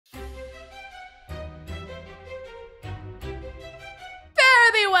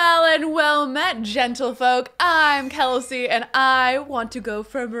and well met, gentlefolk. I'm Kelsey, and I want to go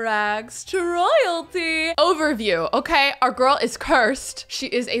from rags to royalty. Overview, okay? Our girl is cursed. She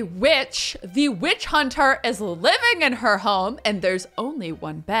is a witch. The witch hunter is living in her home, and there's only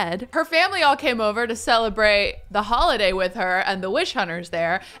one bed. Her family all came over to celebrate the holiday with her, and the witch hunter's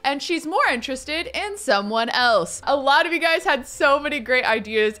there, and she's more interested in someone else. A lot of you guys had so many great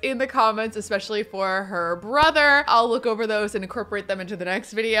ideas in the comments, especially for her brother. I'll look over those and incorporate them into the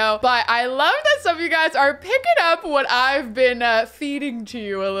next video. But I love that some of you guys are picking up what I've been feeding to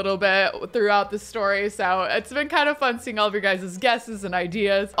you a little bit throughout the story. So it's been kind of fun seeing all of your guys' guesses and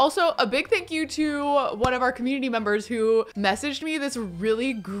ideas. Also, a big thank you to one of our community members who messaged me this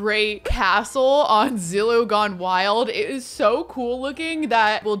really great castle on Zillow Gone Wild. It is so cool looking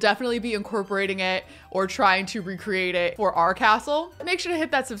that we'll definitely be incorporating it or trying to recreate it for our castle. Make sure to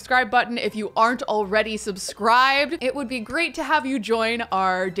hit that subscribe button if you aren't already subscribed. It would be great to have you join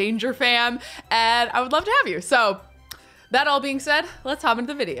our Danger fam, and I would love to have you. So that all being said, let's hop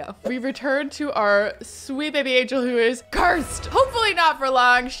into the video. We return to our sweet baby angel who is cursed. Hopefully not for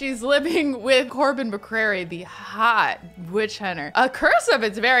long. She's living with Corbin McCrary, the hot witch hunter. A curse of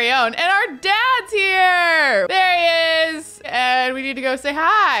its very own. And our dad's here. There he is. And we need to go say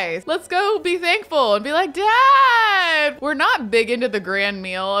hi. Let's go be thankful and be like, Dad. We're not big into the grand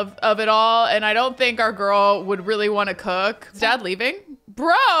meal of it all. And I don't think our girl would really want to cook. Is Dad leaving?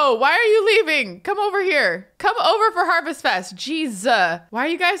 Bro, why are you leaving? Come over here. Come over for Harvest Fest. Jeez. Why are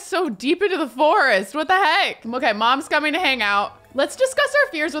you guys so deep into the forest? What the heck? Okay, Mom's coming to hang out. Let's discuss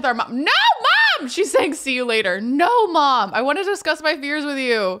our fears with our mom. No, Mom! She's saying, see you later. No, Mom. I want to discuss my fears with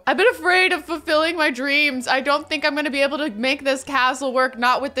you. I've been afraid of fulfilling my dreams. I don't think I'm going to be able to make this castle work,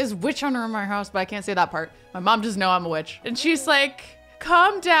 not with this witch hunter in my house, but I can't say that part. My mom does know I'm a witch. And she's like,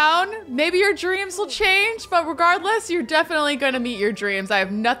 calm down. Maybe your dreams will change, but regardless, you're definitely gonna meet your dreams. I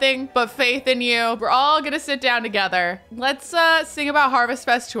have nothing but faith in you. We're all gonna sit down together. Let's sing about Harvest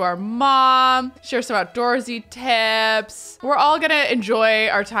Fest to our mom, share some outdoorsy tips. We're all gonna enjoy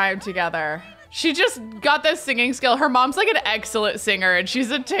our time together. She just got this singing skill. Her mom's like an excellent singer and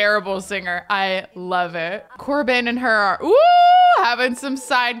she's a terrible singer. I love it. Corbin and her are, ooh, having some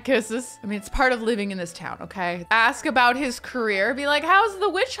side kisses. I mean, it's part of living in this town, okay? Ask about his career. Be like, how's the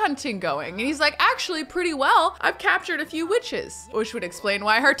witch hunting going? And he's like, actually pretty well. I've captured a few witches. Which would explain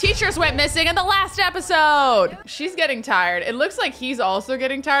why her teachers went missing in the last episode. She's getting tired. It looks like he's also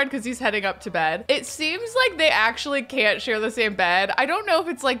getting tired because he's heading up to bed. It seems like they actually can't share the same bed. I don't know if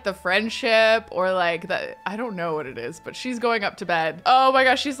it's like the friendship or like that. I don't know what it is, but she's going up to bed. Oh my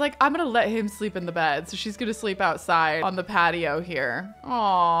gosh, she's like, I'm gonna let him sleep in the bed. So she's gonna sleep outside on the patio here.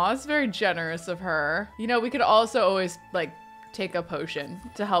 Aw, it's very generous of her. You know, we could also always like take a potion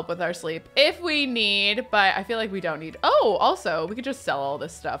to help with our sleep if we need, but I feel like we don't need. Oh, also, we could just sell all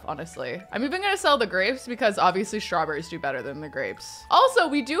this stuff, honestly. I'm even gonna sell the grapes because obviously strawberries do better than the grapes. Also,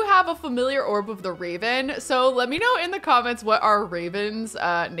 we do have a familiar orb of the raven, so let me know in the comments what our raven's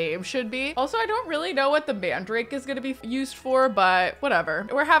name should be. Also, I don't really know what the mandrake is gonna be used for, but whatever.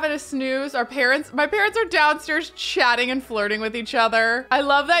 We're having a snooze. My parents are downstairs chatting and flirting with each other. I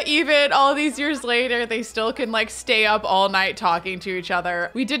love that even all these years later, they still can like stay up all night talking to each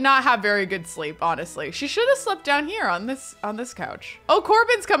other. We did not have very good sleep, honestly. She should have slept down here on this couch. Oh,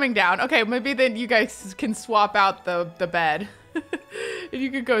 Corbin's coming down. Okay, maybe then you guys can swap out the bed. And you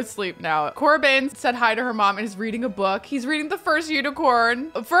could go sleep now. Corbin said hi to her mom and is reading a book. He's reading The First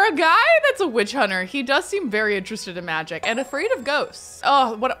Unicorn. For a guy that's a witch hunter, he does seem very interested in magic and afraid of ghosts.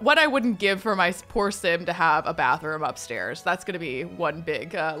 Oh, what I wouldn't give for my poor sim to have a bathroom upstairs. That's gonna be one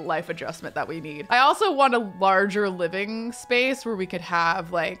big life adjustment that we need. I also want a larger living space where we could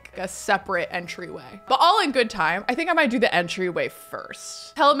have like a separate entryway, but all in good time. I think I might do the entryway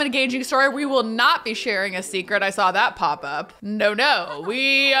first. Tell him an engaging story. We will not be sharing a secret. I saw that pop up. No,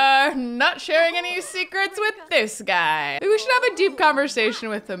 we are not sharing any secrets with this guy. Maybe we should have a deep conversation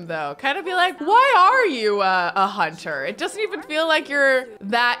with him though. Kind of be like, why are you a hunter? It doesn't even feel like you're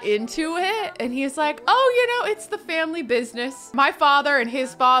that into it. And he's like, oh, you know, it's the family business. My father and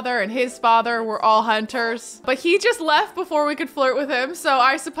his father and his father were all hunters, but he just left before we could flirt with him. So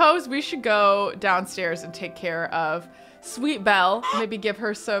I suppose we should go downstairs and take care of Sweet Belle. Maybe give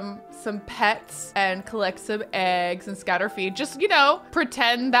her some pets and collect some eggs and scatter feed. Just, you know,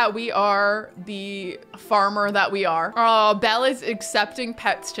 pretend that we are the farmer that we are. Oh, Belle is accepting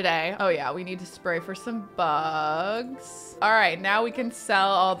pets today. Oh yeah, we need to spray for some bugs. All right, now we can sell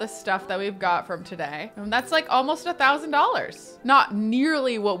all the stuff that we've got from today. And that's like almost $1,000. Not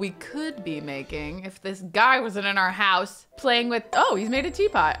nearly what we could be making if this guy wasn't in our house playing with, oh, he's made a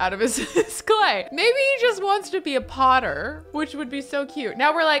teapot out of his, his clay. Maybe he just wants to be a potter together, which would be so cute.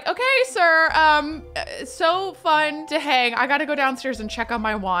 Now we're like, okay, sir, so fun to hang. I gotta go downstairs and check on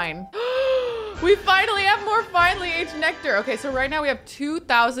my wine. We finally have more finely aged nectar. Okay, so right now we have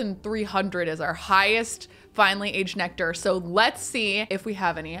 2,300 as our highest finely aged nectar. So let's see if we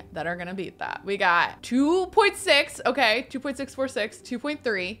have any that are gonna beat that. We got 2.6, okay, 2.646,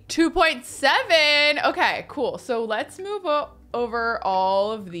 2.3, 2.7. Okay, cool. So let's move over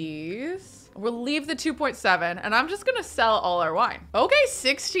all of these. We'll leave the 2.7 and I'm just gonna sell all our wine. Okay,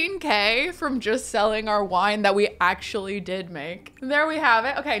 16K from just selling our wine that we actually did make. And there we have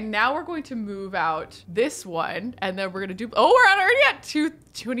it. Okay, now we're going to move out this one and then we're gonna do, oh, we're already at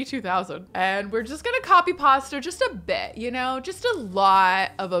 22,000. And we're just gonna copy pasta just a bit, you know, just a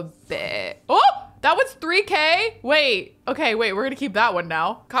lot of a bit. Oh! That was 3K? Wait, okay, wait, we're gonna keep that one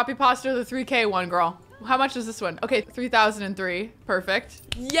now. Copy pasta, the 3K one, girl. How much is this one? Okay, 3,003, perfect.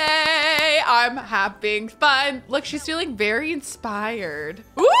 Yay, I'm having fun. Look, she's feeling very inspired.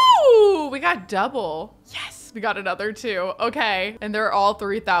 Ooh, we got double. Yes, we got another 2. Okay, and they're all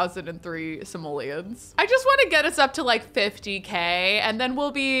 3,003 simoleons. I just want to get us up to like 50K and then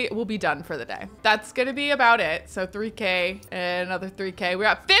we'll be done for the day. That's gonna be about it. So 3K and another 3K. We're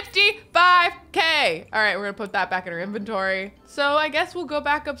at 55K. All right, we're gonna put that back in our inventory. So I guess we'll go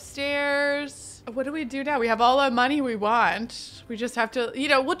back upstairs. What do we do now? We have all the money we want. We just have to, you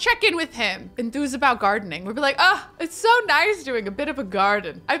know, we'll check in with him, enthuse about gardening. We'll be like, oh, it's so nice doing a bit of a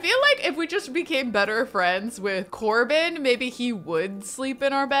garden. I feel like if we just became better friends with Corbin, maybe he would sleep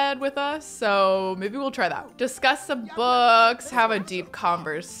in our bed with us. So maybe we'll try that. Discuss some books, have a deep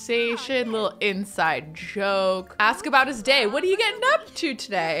conversation, little inside joke. Ask about his day. What are you getting up to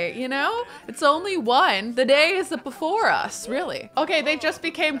today? You know, it's only one. The day is before us, really. Okay, they just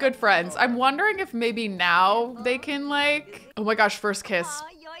became good friends. I'm wondering if maybe now they can like, oh my gosh, first kiss.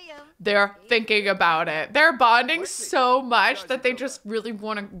 They're thinking about it. They're bonding so much that they just really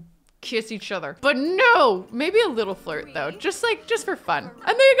want to kiss each other. But no, maybe a little flirt though, just for fun.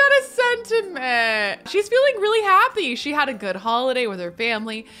 And they got a sentiment. She's feeling really happy. She had a good holiday with her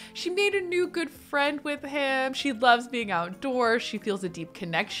family. She made a new good friend with him. She loves being outdoors. She feels a deep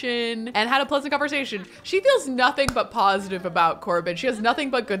connection and had a pleasant conversation. She feels nothing but positive about Corbin. She has nothing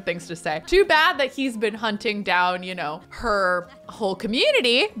but good things to say. Too bad that he's been hunting down, you know, her whole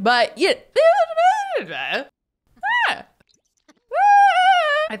community, but yeah.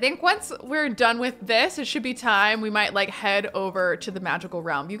 I think once we're done with this, it should be time. We might like head over to the magical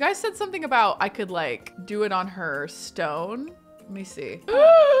realm. You guys said something about I could like do it on her stone. Let me see.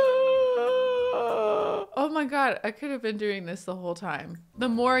 Oh my God, I could have been doing this the whole time. The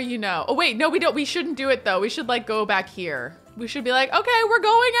more you know. Oh wait, no, we don't. We shouldn't do it though. We should like go back here. We should be like, okay, we're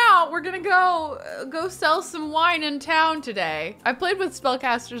going out. We're gonna go sell some wine in town today. I've played with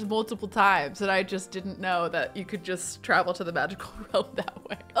spellcasters multiple times and I just didn't know that you could just travel to the magical realm that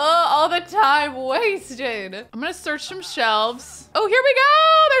way. Oh, all the time wasted. I'm gonna search some shelves. Oh, here we go.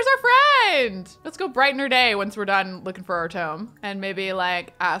 There's our friend. Let's go brighten her day once we're done looking for our tome and maybe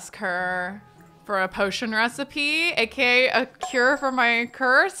like ask her for a potion recipe, aka a cure for my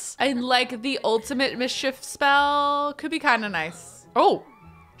curse, and like the ultimate mischief spell could be kind of nice. Oh,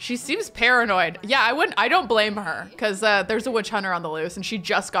 she seems paranoid. Yeah, I don't blame her because there's a witch hunter on the loose and she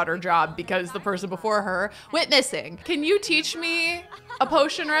just got her job because the person before her went missing. Can you teach me a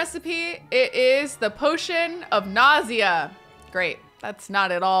potion recipe? It is the potion of nausea. Great. That's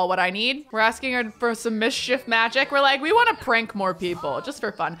not at all what I need. We're asking her for some mischief magic. We're like, we want to prank more people just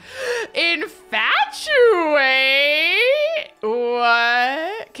for fun. Infatuate?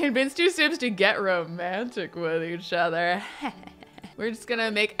 What? Convince two Sims to get romantic with each other. We're just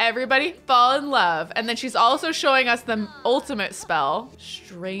gonna make everybody fall in love. And then she's also showing us the ultimate spell.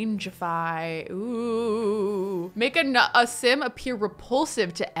 Strangify. Ooh. Make a sim appear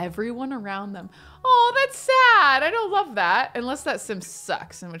repulsive to everyone around them. Oh, that's sad. I don't love that. Unless that sim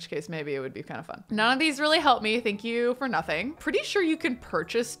sucks, in which case maybe it would be kind of fun. None of these really help me. Thank you for nothing. Pretty sure you can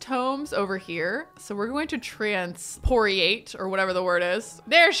purchase tomes over here. So we're going to transporiate, or whatever the word is.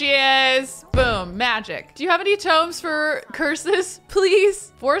 There she is. Boom, magic. Do you have any tomes for curses,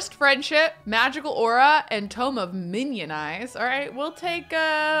 please? Forced friendship, magical aura, and tome of minion eyes. All right, we'll take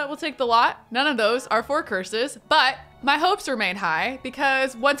the lot. None of those are for curses, but my hopes remain high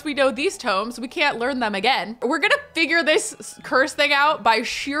because once we know these tomes, we can't learn them again. We're gonna figure this curse thing out by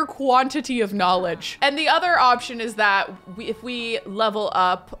sheer quantity of knowledge. And the other option is that if we level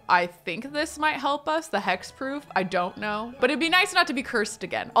up, I think this might help us, the hexproof. I don't know, but it'd be nice not to be cursed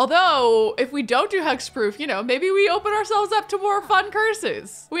again. Although if we don't do hexproof, you know, maybe we open ourselves up to more fun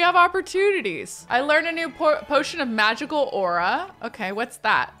curses. We have opportunities. I learned a new potion of magical aura. Okay, what's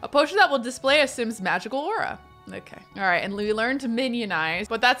that? A potion that will display a sim's magical aura. Okay. All right, and we learned to minionize,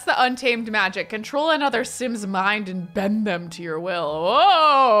 but that's the untamed magic. Control another sim's mind and bend them to your will.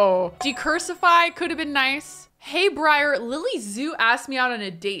 Whoa! Decursify could have been nice. Hey, Briar, Lily Zoo asked me out on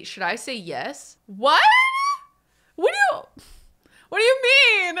a date. Should I say yes? What? What do you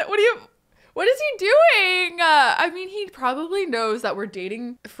mean? What is he doing? I mean, he probably knows that we're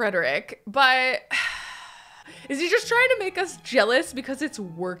dating Frederick, but is he just trying to make us jealous because it's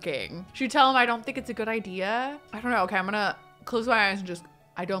working? Should you tell him I don't think it's a good idea? I don't know. Okay, I'm gonna close my eyes and just,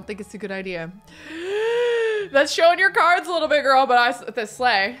 I don't think it's a good idea. That's showing your cards a little bit, girl, but the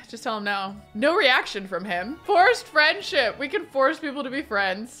sleigh. Just tell him no. No reaction from him. Forced friendship. We can force people to be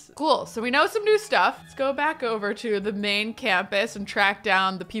friends. Cool, so we know some new stuff. Let's go back over to the main campus and track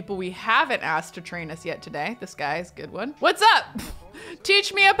down the people we haven't asked to train us yet today. This guy's a good one. What's up?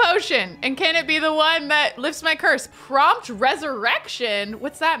 Teach me a potion, and can it be the one that lifts my curse? Prompt resurrection?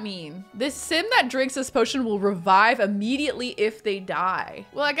 What's that mean? This sim that drinks this potion will revive immediately if they die.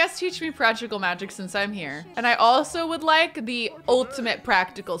 Well, I guess teach me practical magic since I'm here. And I also would like the ultimate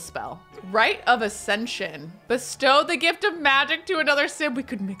practical spell. Rite of Ascension. Bestow the gift of magic to another sim. We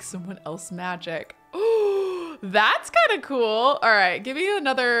could make someone else magic. Oh, that's kind of cool. All right, give me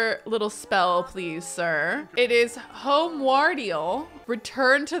another little spell, please, sir. It is Homewardial.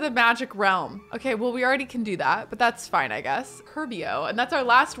 Return to the magic realm. Okay, well, we already can do that, but that's fine, I guess. Herbio, and that's our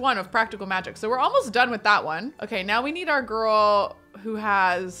last one of practical magic. So we're almost done with that one. Okay, now we need our girl who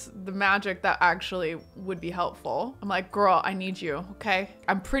has the magic that actually would be helpful. I'm like, girl, I need you, okay?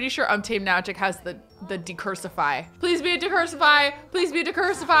 I'm pretty sure Untamed Magic has the decursify. Please be a decursify. Please be a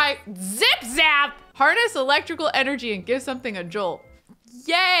decursify. Zip zap. Harness electrical energy and give something a jolt.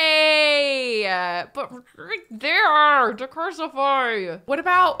 Yay! But right there, decursify. What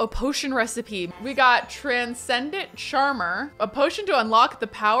about a potion recipe? We got Transcendent Charmer, a potion to unlock the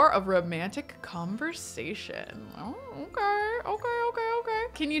power of romantic conversation. Oh, okay.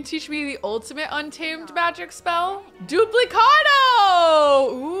 Can you teach me the ultimate untamed magic spell?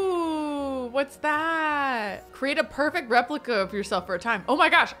 Duplicado! Ooh, what's that? Create a perfect replica of yourself for a time. Oh my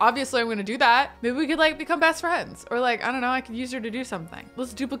gosh, obviously I'm gonna do that. Maybe we could like become best friends. Or like, I don't know, I could use her to do something.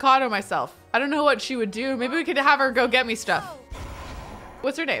 Let's duplicado myself. I don't know what she would do. Maybe we could have her go get me stuff.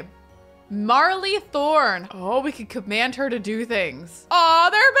 What's her name? Marley Thorn. Oh, we could command her to do things. Oh,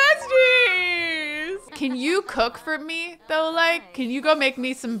 they're besties. Can you cook for me though? Like, can you go make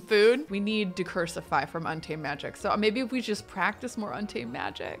me some food? We need decursify from Untamed Magic. So maybe if we just practice more Untamed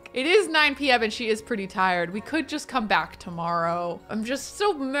Magic. It is 9 p.m. and she is pretty tired. We could just come back tomorrow. I'm just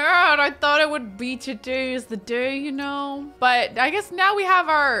so mad. I thought it would be today is the day, you know? But I guess now we have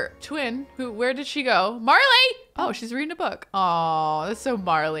our twin where did she go? Marley! Oh, she's reading a book. Oh, that's so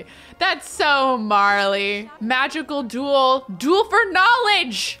Marley. That's so Marley. Magical duel. Duel for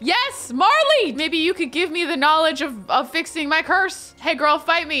knowledge. Yes, Marley. Maybe you could give me the knowledge of fixing my curse. Hey girl,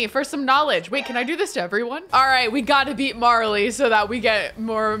 fight me for some knowledge. Wait, can I do this to everyone? All right, we gotta beat Marley so that we get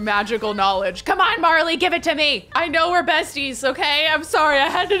more magical knowledge. Come on, Marley, give it to me. I know we're besties, okay? I'm sorry, I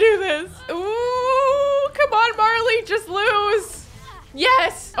had to do this. Ooh, come on, Marley, just lose.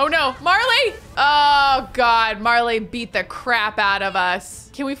 Yes. Oh no, Marley. Oh God, Marley beat the crap out of us.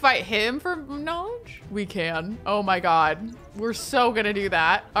 Can we fight him for knowledge? We can. Oh my God. We're so gonna do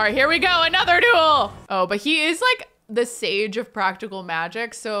that. All right, here we go, another duel. Oh, but he is like the sage of practical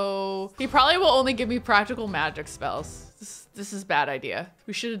magic, so he probably will only give me practical magic spells. This is a bad idea.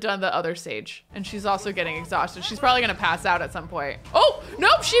 We should have done the other sage. And she's also getting exhausted. She's probably gonna pass out at some point. Oh,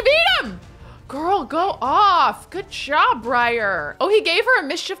 nope, she beat him. Girl, go off. Good job, Briar. Oh, he gave her a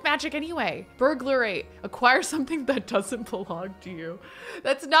mischief magic anyway. Burglary. Acquire something that doesn't belong to you.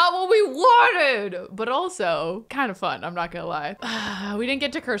 That's not what we wanted, but also kind of fun, I'm not gonna lie. We didn't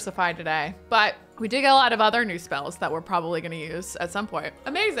get to decursify today, but we did get a lot of other new spells that we're probably gonna use at some point.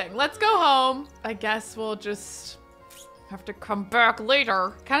 Amazing, let's go home. I guess we'll just have to come back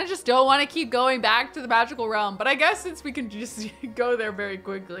later. Kind of just don't want to keep going back to the magical realm, but I guess since we can just go there very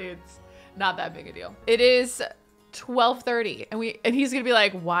quickly, it's not that big a deal. It is 12:30 and he's gonna be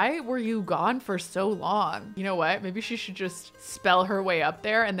like, why were you gone for so long? You know what? Maybe she should just spell her way up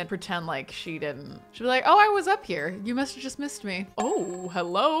there and then pretend like she didn't. She'll be like, oh, I was up here. You must have just missed me. Oh,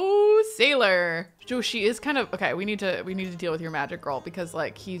 hello, sailor. So she is kind of, okay, we need to deal with your magic girl because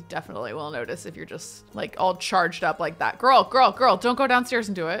like he definitely will notice if you're just like all charged up like that. Girl, don't go downstairs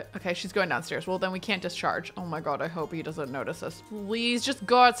and do it. Okay, she's going downstairs. Well, then we can't discharge. Oh my God, I hope he doesn't notice us. Please just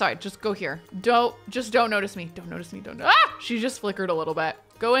go outside. Just go here. Don't notice me. Don't notice me. Ah! She just flickered a little bit.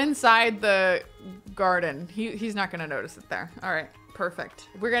 Go inside the garden. He's not gonna notice it there. All right, perfect.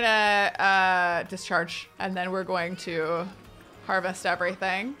 We're gonna discharge and then we're going to harvest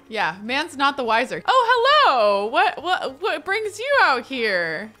everything. Yeah, man's not the wiser. Oh, hello. What brings you out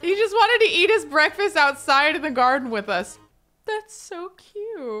here? He just wanted to eat his breakfast outside in the garden with us. That's so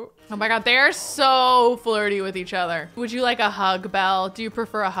cute. Oh my God, they are so flirty with each other. Would you like a hug, Belle? Do you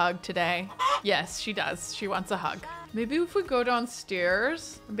prefer a hug today? Yes, she does. She wants a hug. Maybe if we go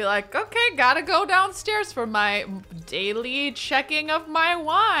downstairs and be like, okay, gotta go downstairs for my daily checking of my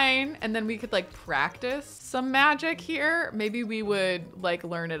wine. And then we could like practice some magic here. Maybe we would like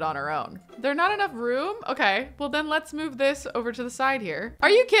learn it on our own. There's not enough room? Okay, well then let's move this over to the side here. Are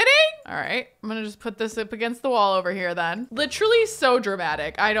you kidding? All right, I'm gonna just put this up against the wall over here then. Literally so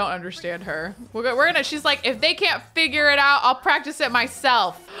dramatic. I don't understand her. She's like, if they can't figure it out, I'll practice it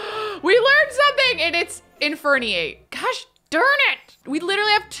myself. We learned something and it's Inferniate. Gosh darn it. We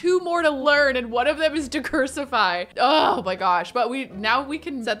literally have 2 more to learn and one of them is decursify. Oh my gosh, but now we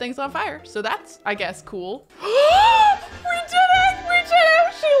can set things on fire. So that's, I guess, cool. We did it, we did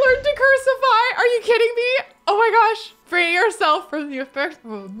it. She learned decursify. Are you kidding me? Oh my gosh. Free yourself from the effects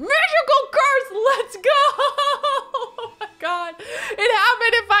of a magical curse. Let's go. Oh my God. It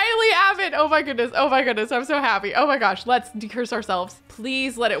happened, it finally happened. Oh my goodness, I'm so happy. Oh my gosh, let's decurse ourselves.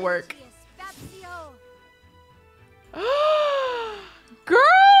 Please let it work. Girl,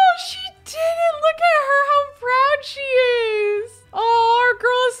 she did it. Look at her, how proud she is. Oh, our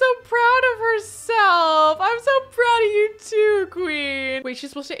girl is so proud of herself. I'm so proud of you too, queen. Wait,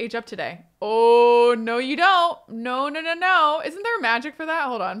 she's supposed to age up today. Oh, no, you don't. No. Isn't there magic for that?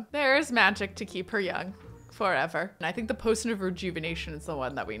 Hold on. There is magic to keep her young forever. And I think the potion of rejuvenation is the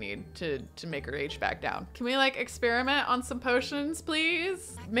one that we need to make her age back down. Can we like experiment on some potions,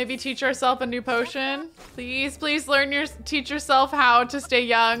 please? Maybe teach ourselves a new potion. Please teach yourself how to stay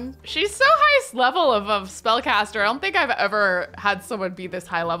young. She's so highest level of a spellcaster. I don't think I've ever had someone be this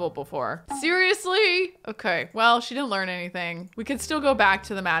high level before. Seriously? Okay, well, she didn't learn anything. We could still go back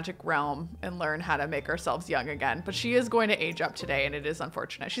to the magic realm and learn how to make ourselves young again, but she is going to age up today and it is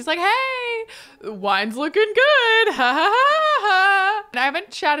unfortunate. She's like, hey, wine's looking good. Ha ha ha ha. And I haven't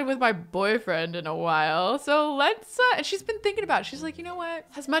chatted with my boyfriend in a while, so let's and she's been thinking about it. She's like, you know what,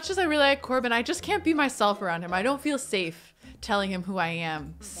 as much as I really like Corbin, I just can't be myself around him. I don't feel safe telling him who I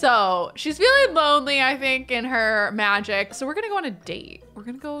am. So she's feeling lonely, I think, in her magic. So we're gonna go on a date. We're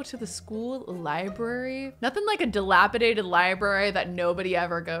gonna go to the school library. Nothing like a dilapidated library that nobody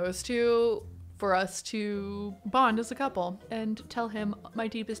ever goes to, for us to bond as a couple and tell him my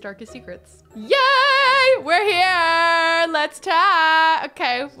deepest, darkest secrets. Yay! We're here! Let's talk!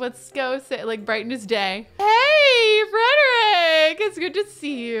 Okay, let's go sit, like, brighten his day. Hey, Frederick! It's good to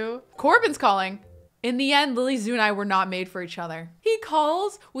see you. Corbin's calling. In the end, Lily Zoo and I were not made for each other. He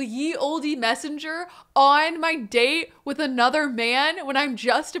calls with ye olde messenger on my date with another man when I'm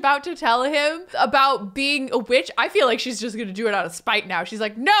just about to tell him about being a witch. I feel like she's just gonna do it out of spite now. She's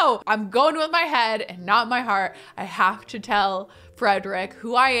like, no, I'm going with my head and not my heart. I have to tell Frederick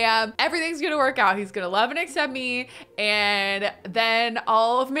who I am. Everything's gonna work out. He's gonna love and accept me, and then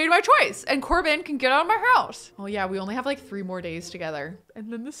I'll have made my choice and Corbin can get out of my house. Oh yeah, we only have like 3 more days together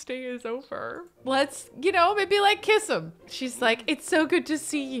and then the stay is over. Let's, you know, maybe like kiss him. She's like, it's so good to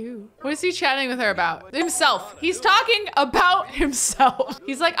see you. What is he chatting with her about? Himself. He's talking about himself.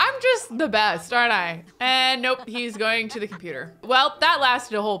 He's like, I'm just the best, aren't I? And nope, he's going to the computer. Well, that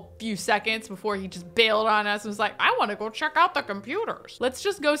lasted a whole few seconds before he just bailed on us and was like, I want to go check out the computers. Let's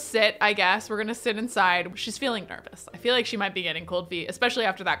just go sit, I guess. We're gonna sit inside. She's feeling nervous. I feel like she might be getting cold feet, especially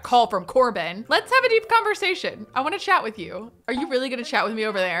after that call from Corbin. Let's have a deep conversation. I want to chat with you. Are you really gonna chat with me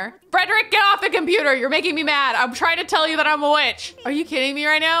over there? Frederick, get off the computer. You're making me mad. I'm trying to tell you that I'm a witch. Are you kidding me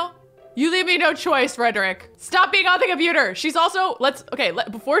right now? You leave me no choice, Frederick. Stop being on the computer. She's also,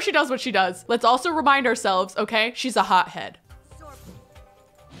 before she does what she does, let's also remind ourselves, okay? She's a hothead.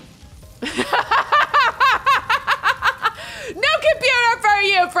 No computer for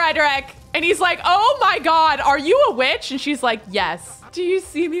you, Frederick. And he's like, oh my God, are you a witch? And she's like, yes. Do you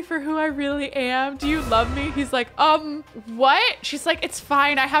see me for who I really am? Do you love me? He's like, what? She's like, it's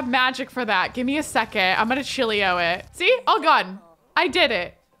fine. I have magic for that. Give me a second. I'm gonna chillio it. See, all gone. I did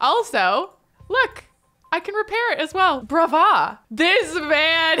it. Also, look, I can repair it as well. Brava. This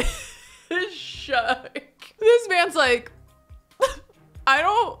man is shook. This man's like, I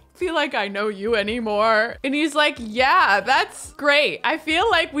don't feel like I know you anymore. And he's like, yeah, that's great. I feel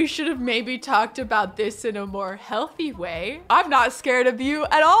like we should have maybe talked about this in a more healthy way. I'm not scared of you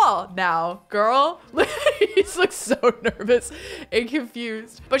at all now, girl. He looks so nervous and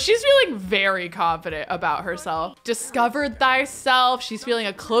confused. But she's feeling very confident about herself. Discovered thyself. She's feeling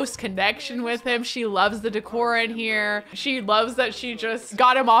a close connection with him. She loves the decor in here. She loves that she just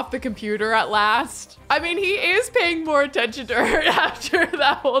got him off the computer at last. I mean, he is paying more attention to her after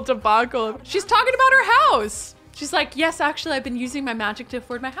that whole debacle. She's talking about her house. She's like, yes, actually, I've been using my magic to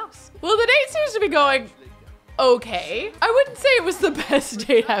afford my house. Well, the date seems to be going okay. I wouldn't say it was the best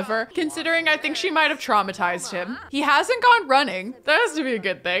date ever, considering I think she might have traumatized him. He hasn't gone running. That has to be a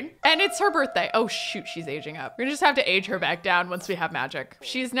good thing. And it's her birthday. Oh shoot, she's aging up. We're gonna just have to age her back down once we have magic.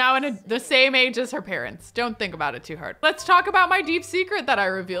 She's now in the same age as her parents. Don't think about it too hard. Let's talk about my deep secret that I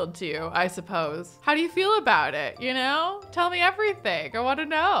revealed to you, I suppose. How do you feel about it, you know? Tell me everything, I wanna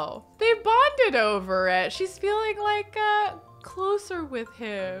know. They bonded over it. She's feeling like, closer with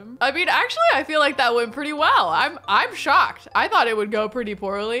him. I mean, actually, I feel like that went pretty well. I'm shocked. I thought it would go pretty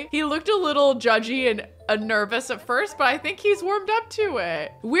poorly. He looked a little judgy and nervous at first, but I think he's warmed up to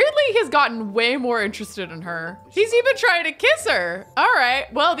it. Weirdly, he's gotten way more interested in her. He's even trying to kiss her. All right,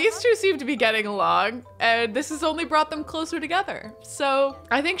 well, these two seem to be getting along, and this has only brought them closer together. So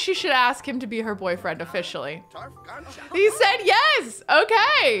I think she should ask him to be her boyfriend officially. He said yes.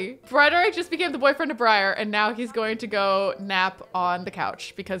 Okay. Frederick just became the boyfriend of Briar, and now he's going to go nap on the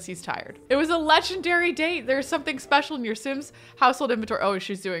couch because he's tired. It was a legendary date. There's something special in your Sims household inventory. Oh,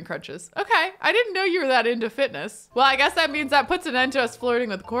 she's doing crunches. Okay, I didn't know you were that into fitness. Well, I guess that means that puts an end to us flirting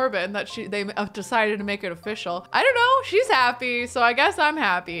with Corbin, that they have decided to make it official. I don't know, she's happy, so I guess I'm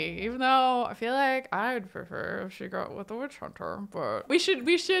happy, even though I feel like I'd prefer if she got with the witch hunter. But we should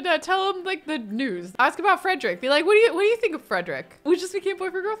tell him like the news. Ask about Frederick. Be like, what do you think of Frederick? We just became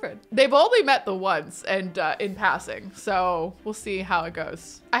boyfriend girlfriend. They've only met the once and in passing, so we'll see how it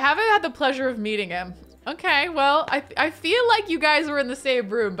goes. I haven't had the pleasure of meeting him. Okay, well, I feel like you guys were in the same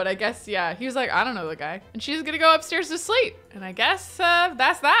room, but I guess, yeah, he was like, I don't know the guy. And she's gonna go upstairs to sleep. And I guess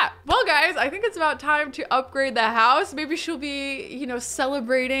that's that. Well, guys, I think it's about time to upgrade the house. Maybe she'll be, you know,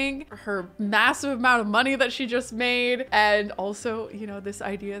 celebrating her massive amount of money that she just made. And also, you know, this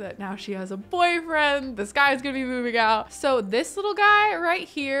idea that now she has a boyfriend. This guy's gonna be moving out. So this little guy right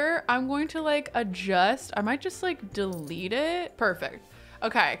here, I'm going to like adjust. I might just like delete it. Perfect.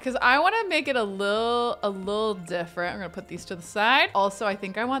 Okay, because I want to make it a little different. I'm gonna put these to the side. Also, I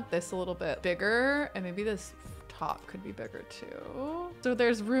think I want this a little bit bigger, and maybe this top could be bigger too. So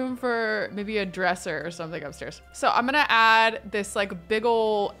there's room for maybe a dresser or something upstairs. So I'm gonna add this like big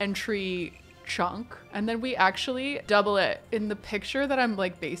ol' entry chunk, and then we actually double it. In the picture that I'm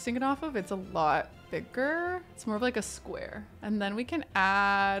like basing it off of, it's a lot bigger. It's more of like a square. And then we can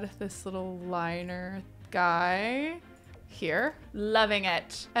add this little liner guy here. Loving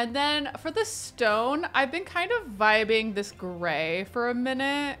it. And then for the stone, I've been kind of vibing this gray for a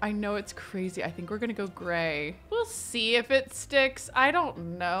minute. I know it's crazy. I think we're gonna go gray. We'll see if it sticks. I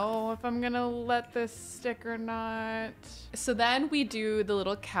don't know if I'm gonna let this stick or not. So then we do the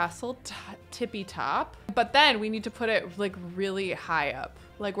little castle tippy top, but then we need to put it like really high up.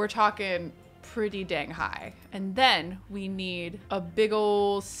 Like we're talking pretty dang high. And then we need a big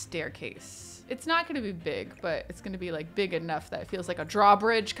old staircase. It's not gonna be big, but it's gonna be like big enough that it feels like a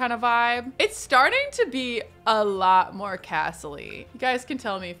drawbridge kind of vibe. It's starting to be a lot more castle-y. You guys can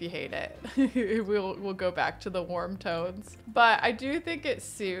tell me if you hate it. We'll go back to the warm tones, but I do think it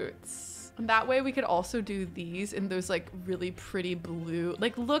suits. And that way we could also do these in those like really pretty blue.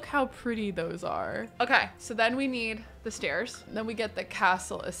 Like look how pretty those are. Okay, so then we need the stairs. Then we get the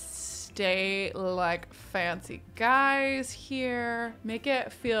castle estate like fancy guys here. Make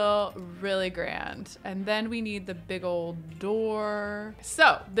it feel really grand. And then we need the big old door.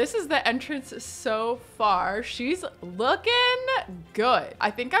 So this is the entrance so far. She's looking good.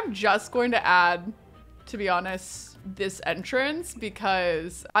 I think I'm just going to add, to be honest, this entrance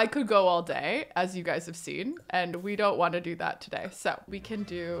because I could go all day, as you guys have seen, and we don't want to do that today. So we can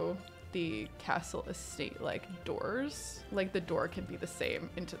do the castle estate like doors. Like the door can be the same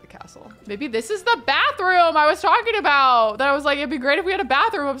into the castle. Maybe this is the bathroom I was talking about. That I was like, it'd be great if we had a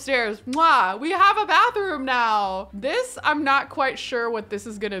bathroom upstairs. Mwah, we have a bathroom now. This, I'm not quite sure what this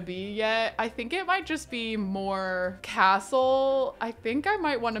is gonna be yet. I think it might just be more castle. I think I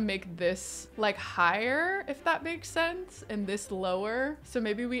might want to make this like higher, if that makes sense, and this lower. So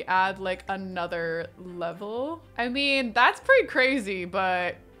maybe we add like another level. I mean, that's pretty crazy,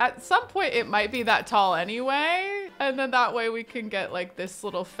 but at some point it might be that tall anyway. And then that way we can get like this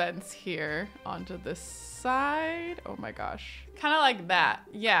little fence here onto this side. Oh my gosh. Kind of like that.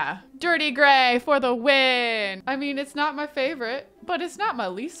 Yeah. Dirty gray for the win. I mean, it's not my favorite. but it's not my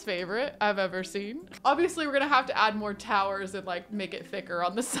least favorite I've ever seen. Obviously, we're gonna have to add more towers and like make it thicker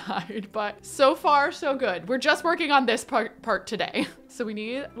on the side, but so far so good. We're just working on this part today. So we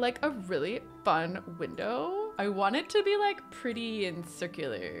need like a really fun window. I want it to be like pretty and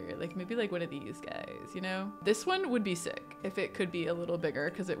circular, like maybe like one of these guys, you know? This one would be sick if it could be a little bigger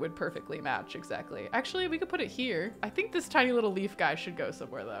because it would perfectly match exactly. Actually, we could put it here. I think this tiny little leaf guy should go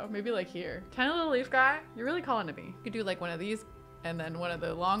somewhere though. Maybe like here. Tiny little leaf guy, you're really calling to me. You could do like one of these and then one of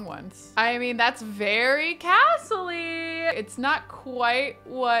the long ones. I mean, that's very castle-y. It's not quite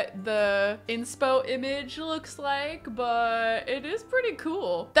what the inspo image looks like, but it is pretty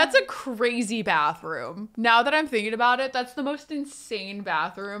cool. That's a crazy bathroom. Now that I'm thinking about it, that's the most insane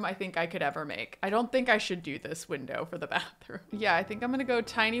bathroom I think I could ever make. I don't think I should do this window for the bathroom. Yeah, I think I'm gonna go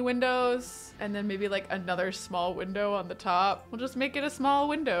tiny windows and then maybe like another small window on the top. We'll just make it a small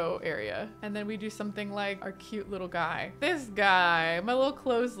window area. And then we do something like our cute little guy. This guy. My little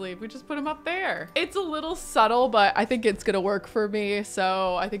clothes sleeve, we just put him up there. It's a little subtle, but I think it's gonna work for me,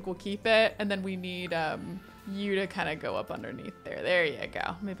 so I think we'll keep it. And then we need you to kind of go up underneath there. There you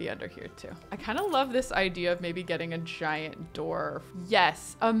go. Maybe under here too. I kind of love this idea of maybe getting a giant door.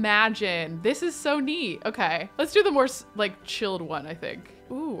 Yes, imagine. This is so neat. Okay, let's do the more like chilled one, I think.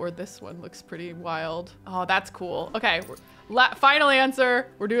 Ooh, or this one looks pretty wild. Oh, that's cool. Okay, final answer,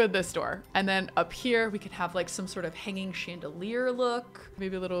 we're doing this door. And then up here, we could have like some sort of hanging chandelier look.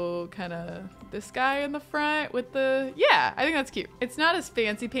 Maybe a little kind of this guy in the front with the, yeah, I think that's cute. It's not as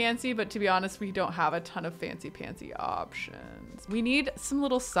fancy-pantsy, but to be honest, we don't have a ton of fancy-pantsy options. We need some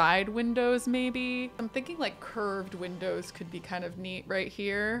little side windows maybe. I'm thinking like curved windows could be kind of neat right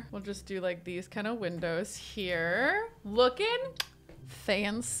here. We'll just do like these kind of windows here. Looking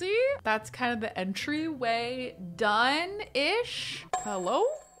fancy. That's kind of the entryway done-ish. Hello?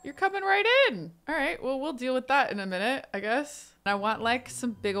 You're coming right in. All right, well, we'll deal with that in a minute, I guess. I want like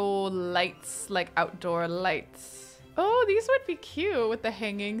some big old lights, like outdoor lights. Oh, these would be cute with the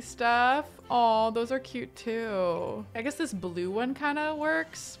hanging stuff. Oh, those are cute too. I guess this blue one kind of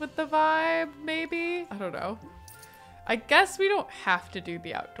works with the vibe, maybe? I don't know. I guess we don't have to do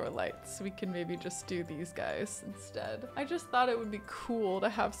the outdoor lights. We can maybe just do these guys instead. I just thought it would be cool to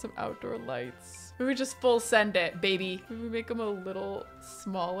have some outdoor lights. We would just full send it, baby. Maybe make them a little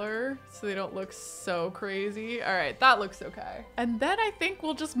smaller so they don't look so crazy. All right, that looks okay. And then I think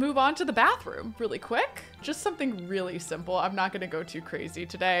we'll just move on to the bathroom really quick. Just something really simple. I'm not gonna go too crazy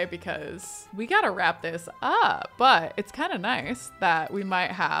today because we gotta wrap this up, but it's kind of nice that we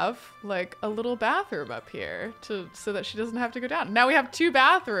might have like a little bathroom up here so that she doesn't have to go down. Now we have 2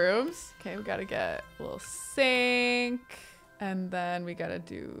 bathrooms. Okay, we gotta get a little sink. And then we gotta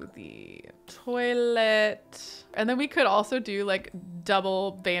do the toilet. And then we could also do like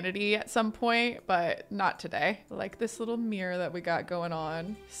double vanity at some point, but not today. Like this little mirror that we got going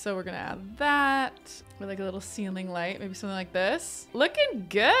on. So we're gonna add that with like a little ceiling light, maybe something like this. Looking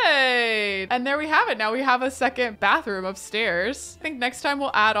good. And there we have it. Now we have a second bathroom upstairs. I think next time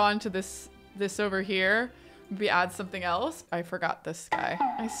we'll add on to this over here. Maybe add something else. I forgot this guy.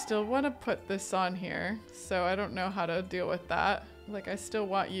 I still want to put this on here, so I don't know how to deal with that. Like, I still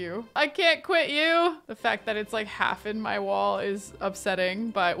want you. I can't quit you. The fact that it's like half in my wall is upsetting,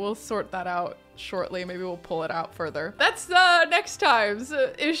 but we'll sort that out shortly. Maybe we'll pull it out further. That's next time's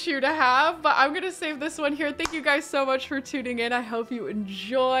issue to have, but I'm gonna save this one here. Thank you guys so much for tuning in. I hope you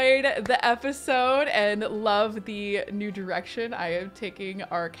enjoyed the episode and love the new direction I am taking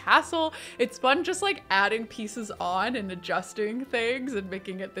our castle. It's fun just like adding pieces on and adjusting things and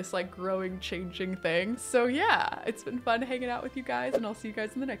making it this like growing, changing thing. So yeah, it's been fun hanging out with you guys, and I'll see you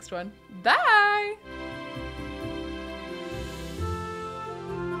guys in the next one. Bye!